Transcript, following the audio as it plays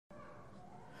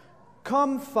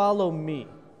"Come follow me,"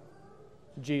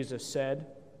 Jesus said.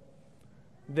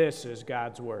 This is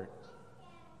God's word.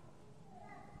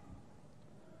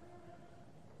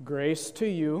 Grace to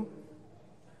you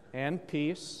and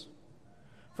peace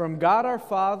from God our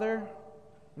Father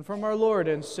and from our Lord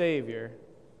and Savior,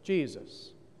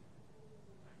 Jesus.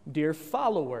 Dear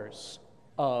followers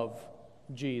of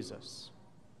Jesus,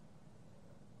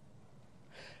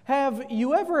 have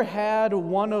you ever had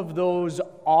one of those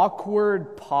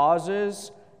awkward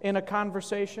pauses in a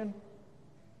conversation?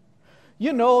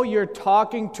 You know, you're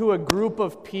talking to a group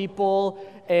of people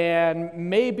and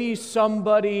maybe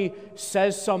somebody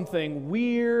says something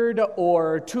weird,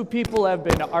 or two people have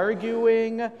been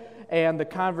arguing and the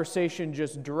conversation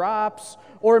just drops,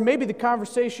 or maybe the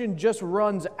conversation just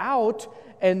runs out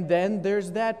and then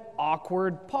there's that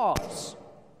awkward pause.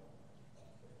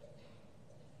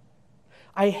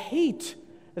 I hate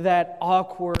that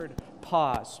awkward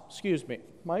pause. Excuse me,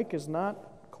 Mike is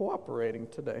not cooperating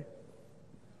today.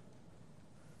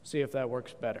 See if that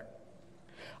works better.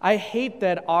 I hate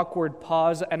that awkward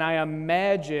pause, and I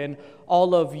imagine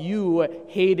all of you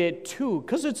hate it too,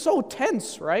 because it's so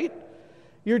tense, right?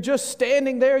 You're just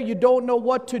standing there, you don't know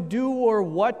what to do or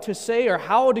what to say or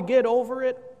how to get over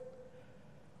it.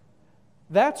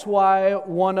 That's why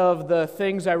one of the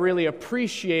things I really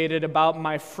appreciated about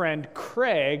my friend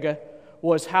Craig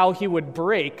was how he would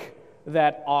break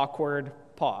that awkward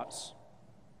pause.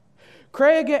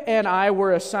 Craig and I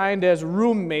were assigned as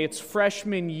roommates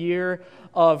freshman year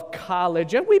of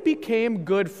college, and we became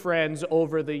good friends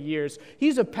over the years.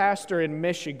 He's a pastor in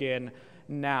Michigan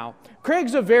now.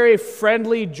 Craig's a very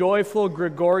friendly, joyful,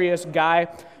 gregarious guy,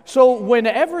 so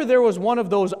whenever there was one of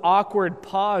those awkward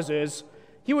pauses,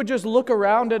 he would just look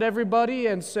around at everybody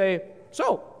and say,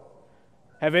 "So,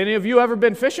 have any of you ever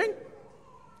been fishing?"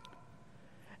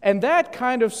 And that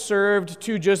kind of served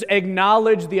to just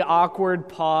acknowledge the awkward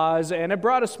pause, and it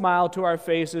brought a smile to our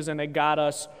faces, and it got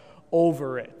us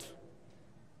over it.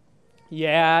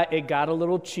 Yeah, it got a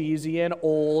little cheesy and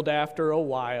old after a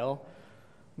while,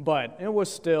 but it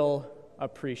was still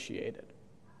appreciated.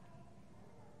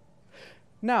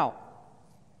 Now,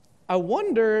 I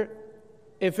wonder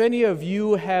if any of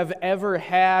you have ever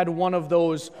had one of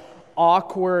those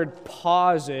awkward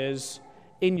pauses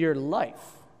in your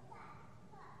life.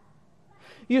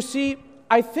 You see,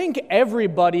 I think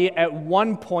everybody at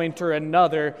one point or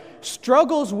another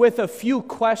struggles with a few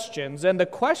questions, and the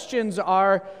questions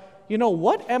are,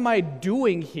 what am I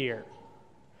doing here?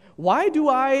 Why do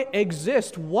I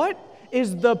exist? What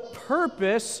is the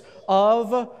purpose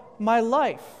of my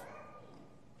life?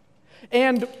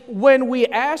 And when we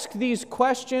ask these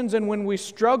questions and when we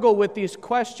struggle with these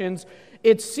questions,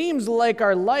 it seems like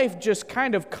our life just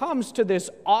kind of comes to this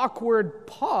awkward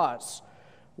pause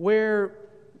where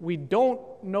we don't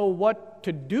know what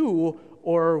to do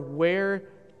or where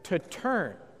to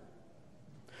turn.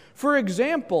 For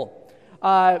example,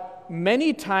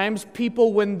 many times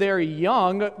people when they're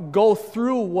young go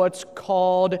through what's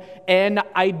called an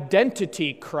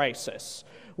identity crisis,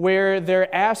 where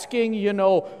they're asking,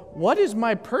 what is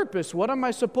my purpose? What am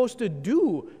I supposed to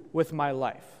do with my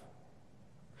life?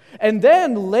 And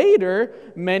then later,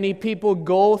 many people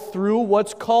go through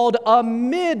what's called a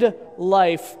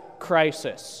midlife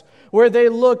crisis, where they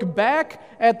look back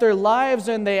at their lives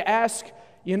and they ask,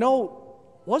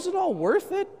 was it all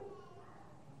worth it?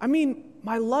 I mean,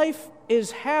 my life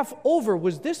is half over.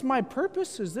 Was this my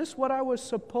purpose? Is this what I was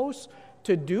supposed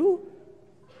to do?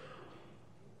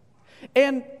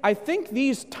 And I think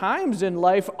these times in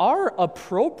life are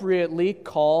appropriately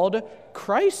called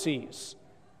crises.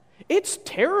 It's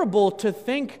terrible to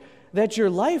think that your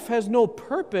life has no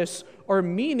purpose or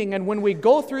meaning, and when we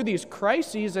go through these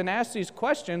crises and ask these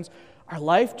questions, our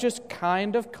life just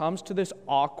kind of comes to this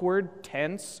awkward,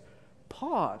 tense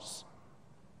pause.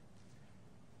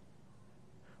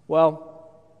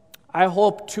 Well, I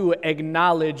hope to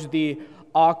acknowledge the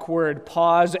awkward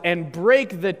pause and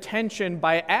break the tension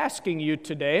by asking you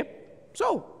today,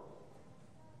 so,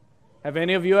 have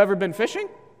any of you ever been fishing?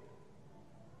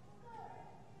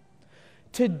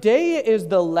 Today is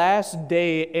the last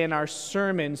day in our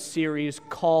sermon series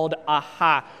called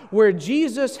Aha, where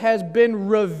Jesus has been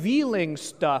revealing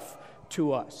stuff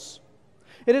to us.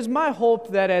 It is my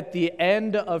hope that at the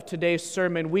end of today's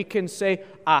sermon we can say,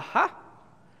 Aha,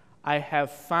 I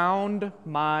have found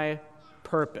my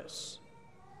purpose.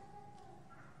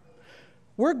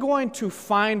 We're going to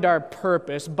find our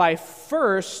purpose by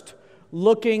first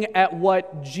looking at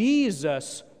what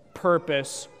Jesus'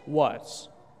 purpose was.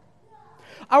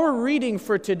 Our reading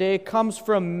for today comes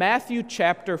from Matthew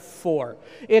chapter 4.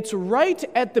 It's right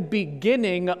at the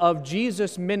beginning of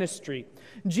Jesus' ministry.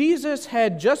 Jesus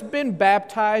had just been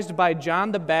baptized by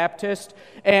John the Baptist,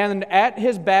 and at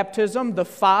his baptism, the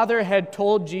Father had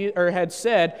had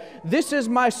said, "This is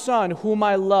my Son, whom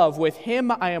I love. With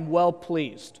him I am well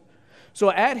pleased." So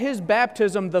at his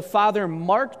baptism, the Father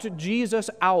marked Jesus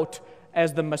out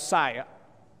as the Messiah.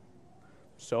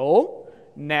 So,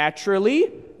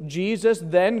 naturally, Jesus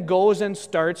then goes and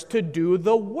starts to do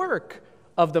the work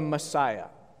of the Messiah.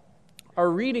 Our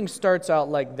reading starts out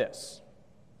like this.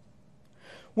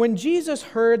 When Jesus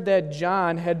heard that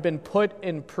John had been put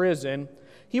in prison,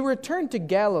 he returned to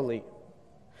Galilee.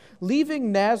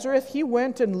 Leaving Nazareth, he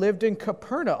went and lived in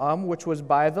Capernaum, which was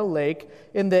by the lake,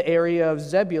 in the area of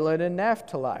Zebulun and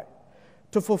Naphtali,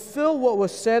 to fulfill what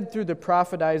was said through the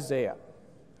prophet Isaiah.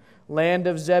 Land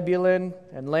of Zebulun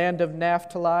and land of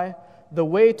Naphtali, the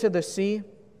way to the sea,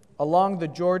 along the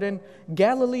Jordan,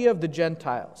 Galilee of the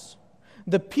Gentiles.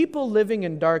 The people living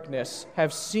in darkness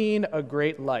have seen a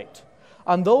great light.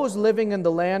 On those living in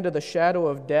the land of the shadow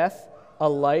of death, a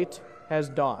light has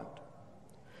dawned.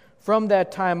 From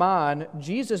that time on,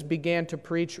 Jesus began to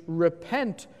preach,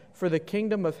 "Repent, for the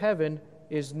kingdom of heaven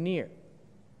is near."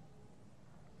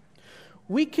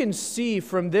 We can see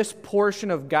from this portion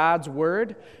of God's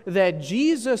word that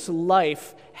Jesus'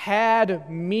 life had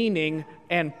meaning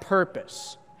and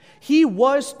purpose. He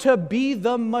was to be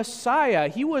the Messiah.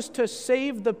 He was to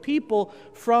save the people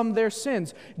from their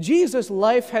sins. Jesus'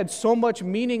 life had so much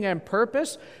meaning and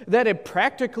purpose that it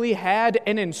practically had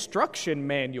an instruction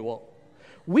manual.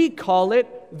 We call it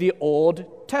the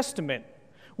Old Testament.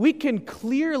 We can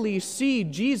clearly see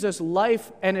Jesus'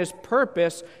 life and his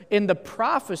purpose in the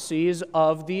prophecies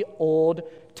of the Old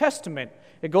Testament.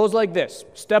 It goes like this.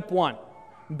 Step 1,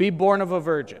 be born of a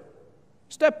virgin.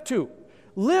 Step 2,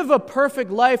 live a perfect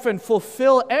life and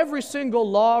fulfill every single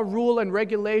law, rule, and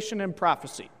regulation and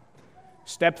prophecy.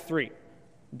 Step 3,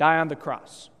 die on the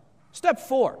cross. Step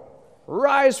 4,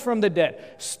 rise from the dead.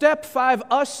 Step 5,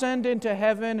 ascend into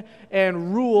heaven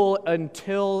and rule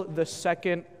until the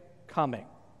second coming.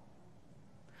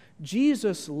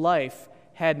 Jesus' life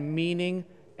had meaning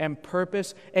and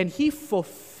purpose, and he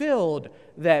fulfilled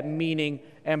that meaning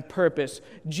and purpose.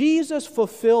 Jesus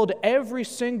fulfilled every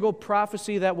single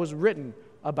prophecy that was written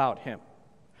about him.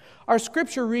 Our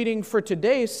scripture reading for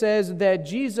today says that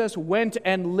Jesus went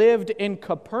and lived in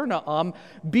Capernaum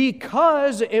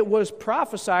because it was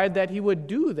prophesied that he would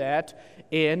do that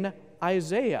in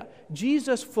Isaiah.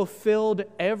 Jesus fulfilled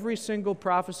every single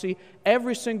prophecy,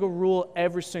 every single rule,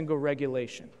 every single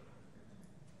regulation.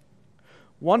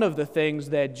 One of the things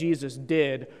that Jesus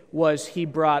did was he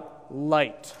brought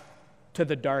light to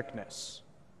the darkness.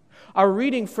 Our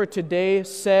reading for today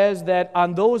says that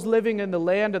on those living in the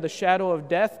land of the shadow of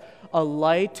death, a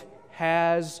light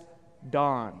has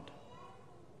dawned.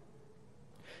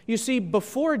 You see,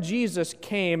 before Jesus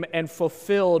came and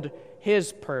fulfilled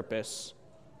his purpose,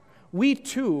 we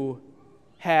too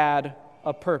had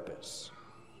a purpose.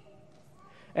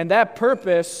 And that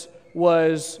purpose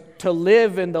was to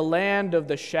live in the land of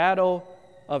the shadow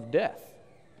of death.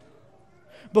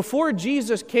 Before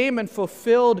Jesus came and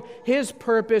fulfilled his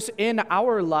purpose in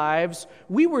our lives,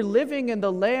 we were living in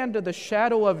the land of the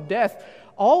shadow of death.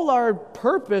 All our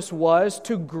purpose was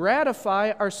to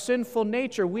gratify our sinful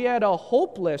nature. We had a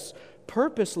hopeless,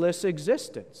 purposeless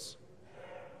existence.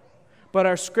 But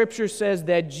our scripture says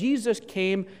that Jesus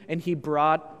came and he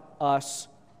brought us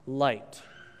light.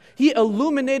 He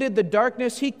illuminated the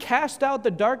darkness. He cast out the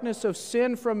darkness of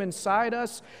sin from inside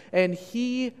us, and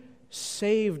he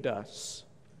saved us.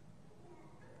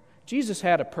 Jesus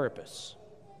had a purpose.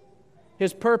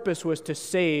 His purpose was to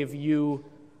save you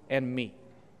and me.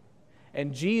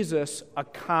 And Jesus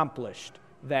accomplished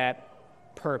that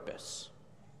purpose.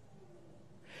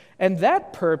 And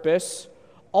that purpose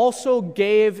also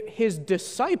gave his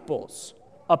disciples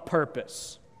a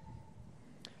purpose.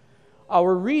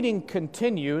 Our reading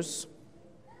continues.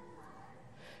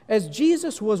 As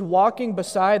Jesus was walking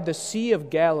beside the Sea of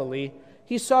Galilee,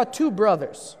 he saw two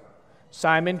brothers,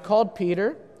 Simon called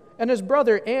Peter and his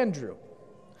brother Andrew.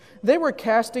 They were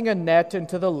casting a net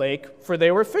into the lake, for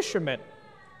they were fishermen.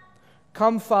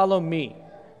 "Come follow me,"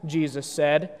 Jesus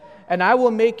said, "and I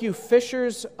will make you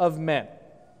fishers of men."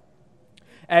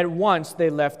 At once they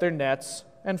left their nets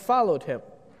and followed him.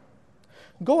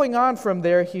 Going on from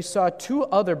there, he saw two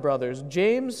other brothers,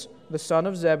 James, the son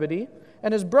of Zebedee,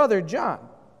 and his brother John.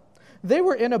 They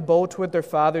were in a boat with their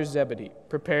father Zebedee,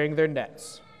 preparing their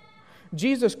nets.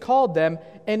 Jesus called them,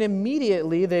 and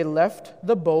immediately they left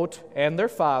the boat and their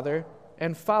father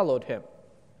and followed him.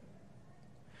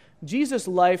 Jesus'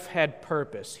 life had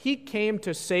purpose. He came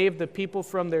to save the people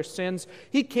from their sins.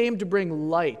 He came to bring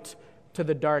light to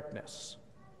the darkness.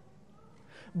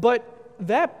 But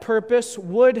that purpose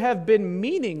would have been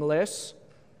meaningless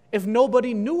if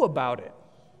nobody knew about it.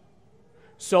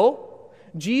 So,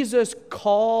 Jesus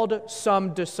called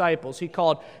some disciples. He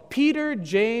called Peter,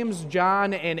 James,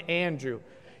 John, and Andrew.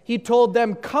 He told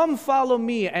them, "Come follow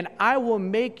me, and I will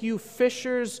make you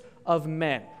fishers of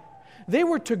men." They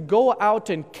were to go out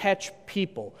and catch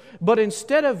people, but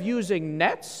instead of using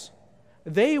nets,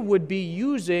 they would be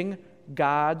using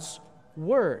God's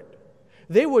word.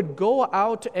 They would go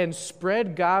out and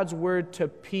spread God's word to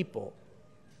people.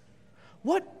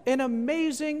 What an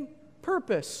amazing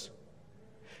purpose!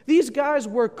 These guys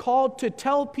were called to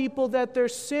tell people that their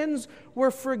sins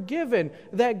were forgiven,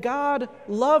 that God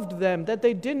loved them, that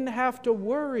they didn't have to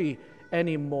worry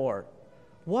anymore.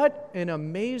 What an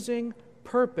amazing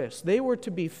purpose. They were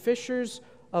to be fishers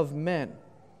of men.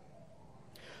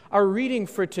 Our reading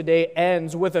for today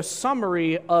ends with a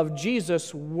summary of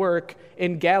Jesus' work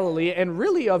in Galilee and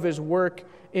really of his work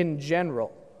in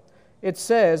general. It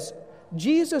says,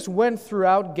 Jesus went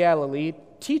throughout Galilee,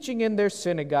 teaching in their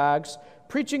synagogues,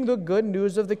 preaching the good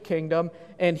news of the kingdom,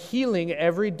 and healing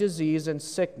every disease and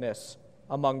sickness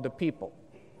among the people.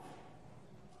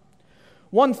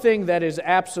 One thing that is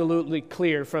absolutely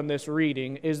clear from this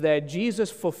reading is that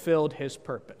Jesus fulfilled his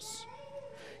purpose.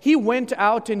 He went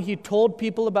out and he told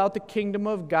people about the kingdom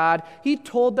of God. He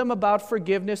told them about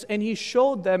forgiveness, and he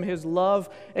showed them his love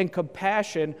and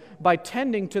compassion by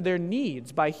tending to their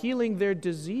needs, by healing their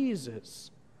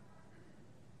diseases.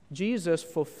 Jesus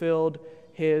fulfilled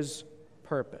his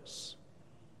purpose.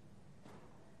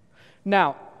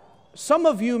 Now, some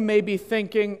of you may be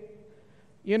thinking,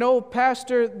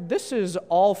 Pastor, this is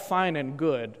all fine and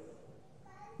good,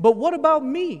 but what about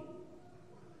me?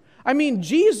 I mean,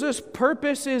 Jesus'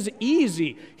 purpose is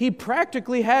easy. He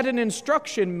practically had an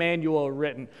instruction manual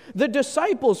written. The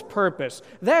disciples' purpose,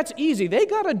 that's easy. They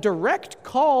got a direct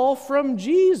call from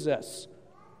Jesus.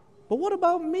 But what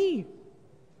about me?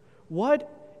 What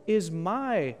is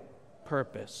my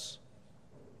purpose?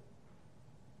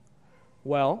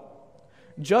 Well,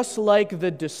 just like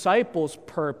the disciples'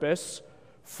 purpose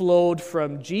flowed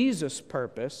from Jesus'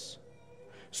 purpose,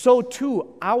 so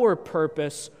too our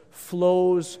purpose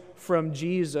flows from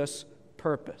Jesus'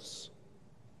 purpose.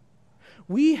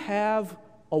 We have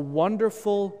a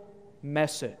wonderful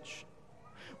message.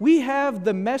 We have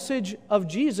the message of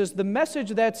Jesus, the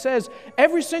message that says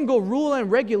every single rule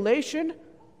and regulation,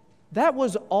 that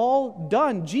was all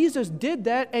done. Jesus did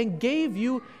that and gave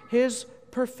you his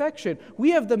perfection.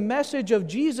 We have the message of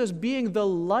Jesus being the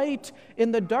light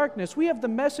in the darkness. We have the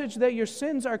message that your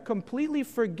sins are completely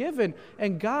forgiven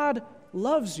and God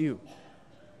loves you.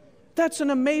 That's an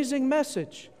amazing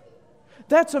message.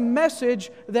 That's a message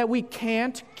that we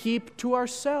can't keep to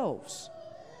ourselves.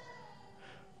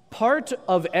 Part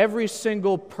of every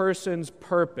single person's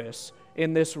purpose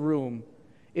in this room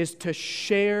is to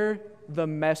share the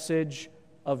message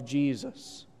of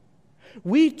Jesus.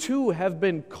 We too have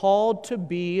been called to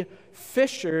be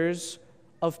fishers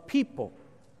of people.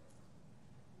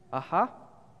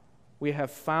 We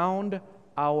have found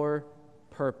our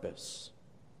purpose.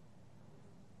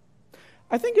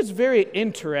 I think it's very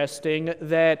interesting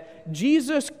that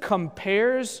Jesus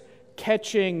compares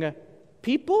catching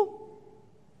people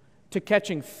to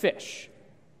catching fish.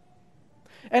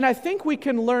 And I think we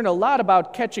can learn a lot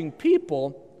about catching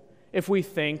people if we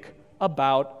think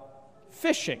about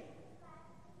fishing.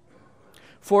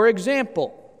 For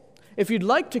example, if you'd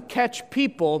like to catch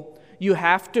people, you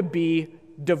have to be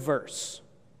diverse.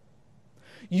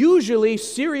 Usually,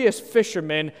 serious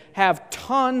fishermen have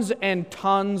tons and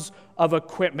tons of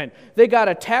equipment. They got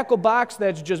a tackle box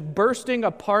that's just bursting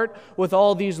apart with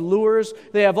all these lures.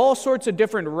 They have all sorts of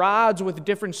different rods with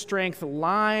different strength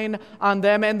line on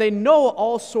them, and they know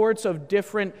all sorts of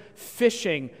different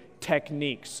fishing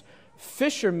techniques.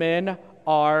 Fishermen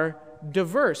are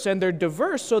diverse, and they're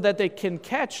diverse so that they can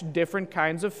catch different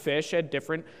kinds of fish at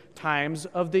different times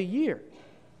of the year.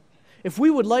 If we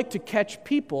would like to catch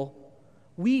people,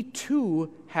 we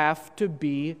too have to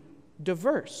be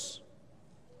diverse.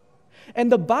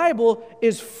 And the Bible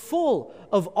is full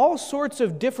of all sorts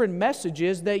of different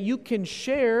messages that you can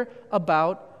share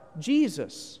about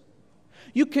Jesus.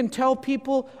 You can tell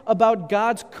people about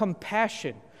God's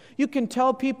compassion. You can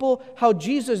tell people how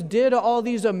Jesus did all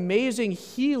these amazing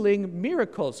healing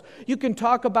miracles. You can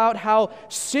talk about how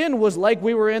sin was like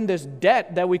we were in this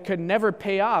debt that we could never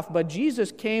pay off, but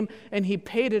Jesus came and he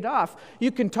paid it off.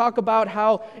 You can talk about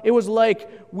how it was like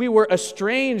we were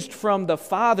estranged from the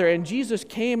Father, and Jesus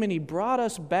came and he brought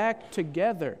us back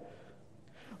together.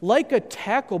 Like a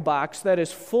tackle box that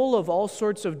is full of all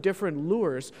sorts of different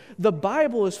lures, the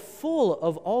Bible is full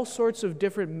of all sorts of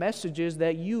different messages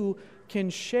that you can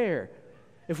share.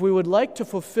 If we would like to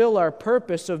fulfill our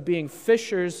purpose of being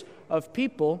fishers of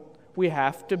people, we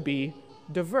have to be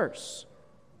diverse.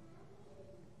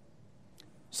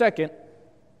 Second,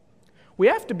 we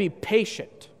have to be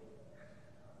patient.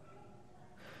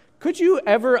 Could you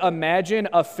ever imagine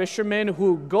a fisherman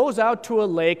who goes out to a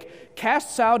lake,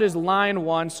 casts out his line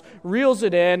once, reels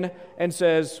it in, and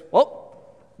says, "Well,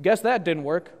 guess that didn't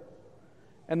work,"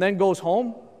 and then goes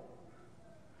home?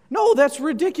 No, that's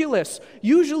ridiculous.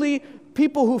 Usually,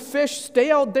 people who fish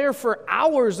stay out there for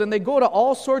hours and they go to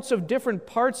all sorts of different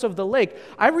parts of the lake.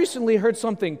 I recently heard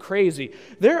something crazy.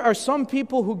 There are some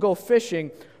people who go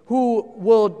fishing who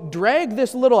will drag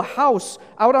this little house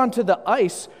out onto the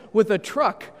ice with a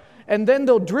truck, and then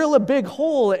they'll drill a big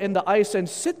hole in the ice and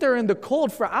sit there in the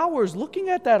cold for hours looking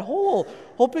at that hole,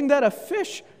 hoping that a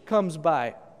fish comes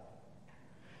by.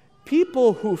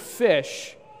 People who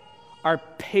fish are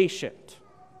patient.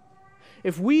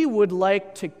 If we would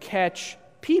like to catch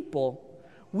people,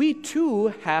 we too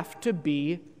have to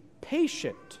be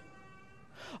patient.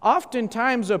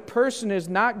 Oftentimes, a person is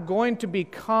not going to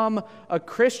become a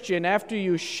Christian after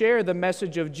you share the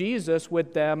message of Jesus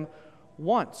with them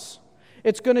once.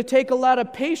 It's going to take a lot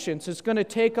of patience. It's going to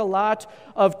take a lot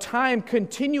of time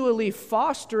continually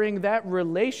fostering that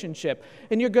relationship.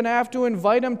 And you're going to have to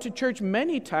invite them to church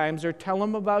many times or tell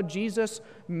them about Jesus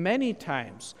many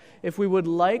times. If we would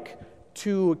like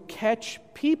to catch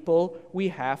people, we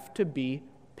have to be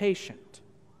patient.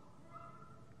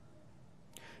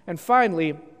 And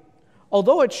finally,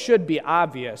 although it should be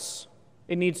obvious,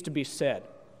 it needs to be said.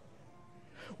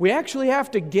 We actually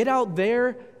have to get out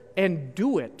there and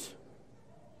do it.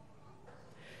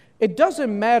 It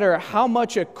doesn't matter how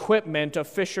much equipment a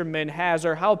fisherman has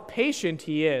or how patient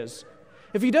he is.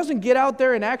 If he doesn't get out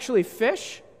there and actually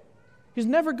fish, he's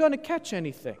never going to catch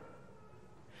anything.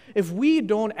 If we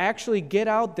don't actually get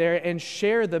out there and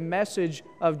share the message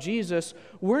of Jesus,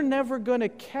 we're never going to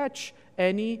catch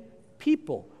any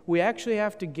people. We actually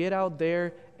have to get out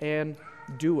there and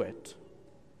do it.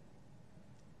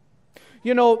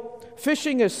 You know,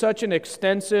 fishing is such an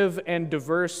extensive and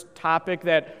diverse topic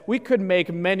that we could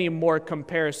make many more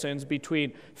comparisons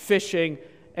between fishing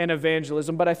and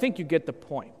evangelism, but I think you get the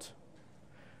point.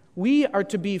 We are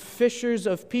to be fishers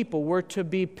of people. We're to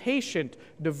be patient,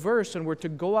 diverse, and we're to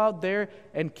go out there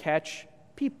and catch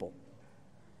people.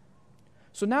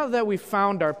 So now that we've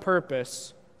found our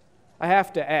purpose, I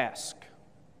have to ask,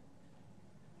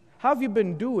 how have you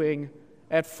been doing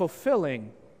at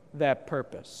fulfilling that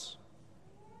purpose?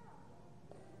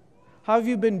 How have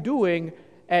you been doing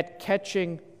at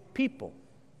catching people?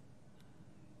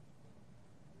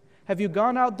 Have you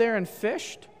gone out there and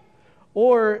fished?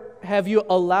 Or have you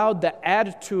allowed the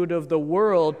attitude of the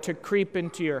world to creep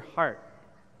into your heart?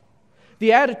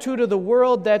 The attitude of the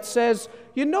world that says,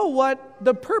 you know what?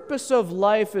 The purpose of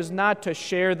life is not to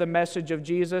share the message of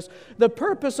Jesus. The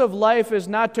purpose of life is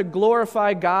not to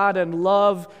glorify God and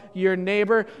love your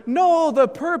neighbor. No, the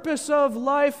purpose of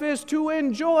life is to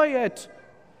enjoy it.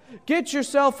 Get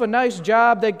yourself a nice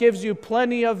job that gives you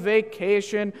plenty of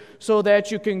vacation so that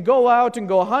you can go out and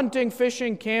go hunting,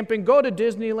 fishing, camping, go to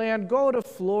Disneyland, go to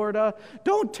Florida.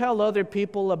 Don't tell other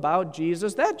people about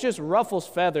Jesus. That just ruffles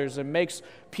feathers and makes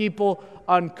people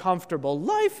uncomfortable.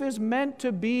 Life is meant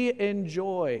to be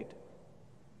enjoyed.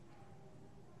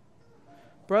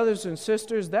 Brothers and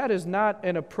sisters, that is not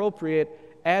an appropriate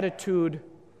attitude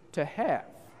to have.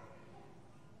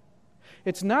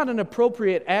 It's not an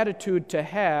appropriate attitude to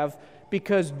have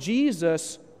because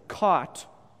Jesus caught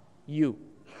you.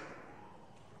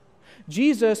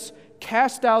 Jesus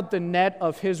cast out the net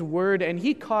of His word and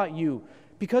He caught you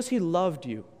because He loved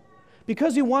you,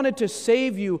 because He wanted to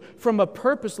save you from a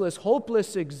purposeless,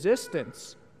 hopeless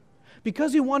existence,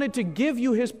 because He wanted to give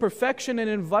you His perfection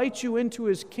and invite you into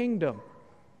His kingdom.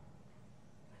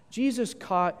 Jesus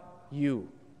caught you.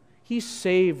 He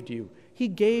saved you. He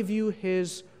gave you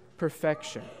His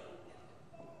perfection.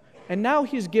 And now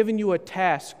He's given you a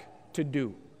task to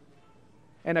do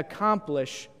and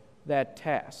accomplish that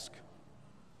task.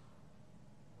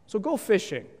 So go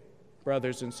fishing,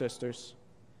 brothers and sisters.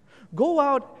 Go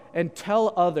out and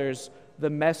tell others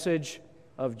the message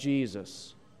of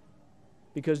Jesus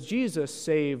because Jesus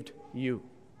saved you.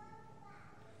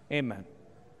 Amen.